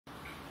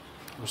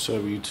What's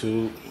up,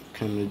 YouTube?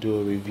 Coming to do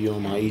a review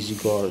on my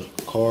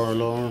EasyGuard car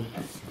alarm.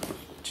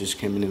 Just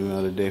came in the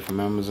other day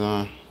from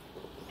Amazon.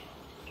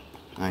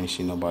 I ain't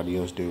seen nobody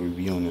else do a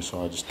review on it,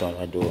 so I just thought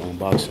I'd do an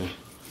unboxing.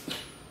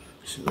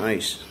 It's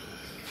nice.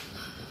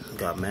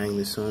 Got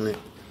magnets on it.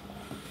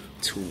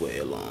 Two-way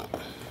alarm.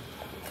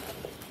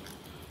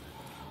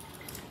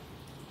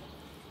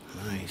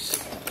 Nice.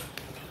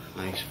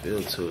 Nice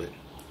feel to it.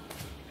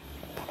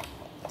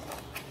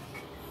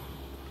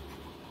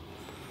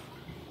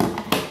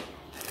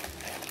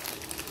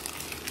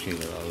 Here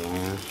the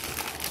alarm.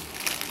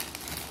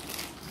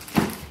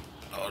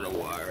 All the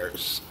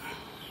wires.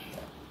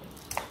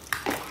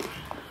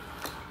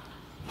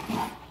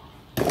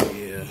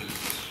 Yeah.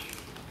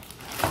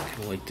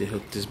 Can't wait to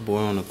hook this boy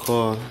on the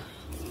car.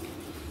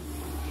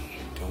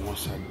 Then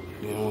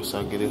once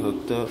I get it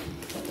hooked up,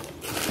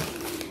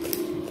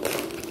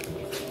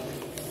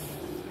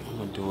 I'm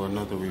gonna do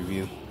another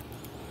review.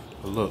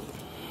 But look.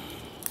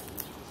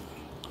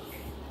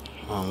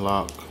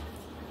 Unlock.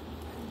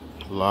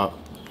 Lock.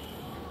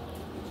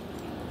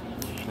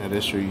 Now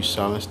this where you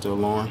silence the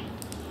alarm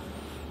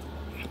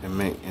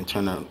and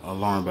turn the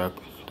alarm back,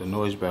 the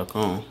noise back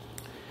on.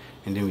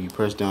 And then when you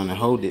press down and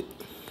hold it,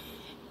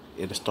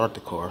 it'll start the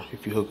car.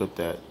 If you hook up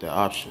that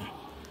option,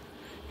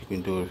 you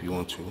can do it if you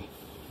want to.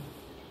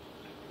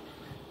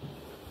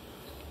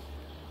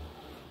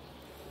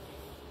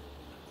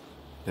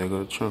 There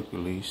go the trunk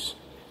release,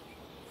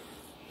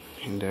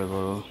 and there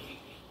go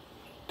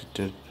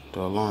the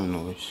alarm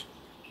noise.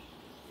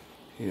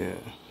 Yeah.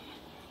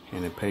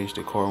 And it pays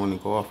the car when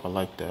it go off. I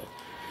like that.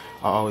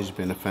 I've always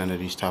been a fan of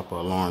these type of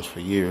alarms for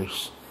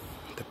years.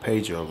 The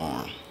pager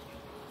alarm.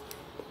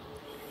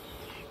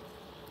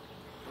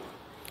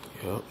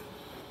 Yep.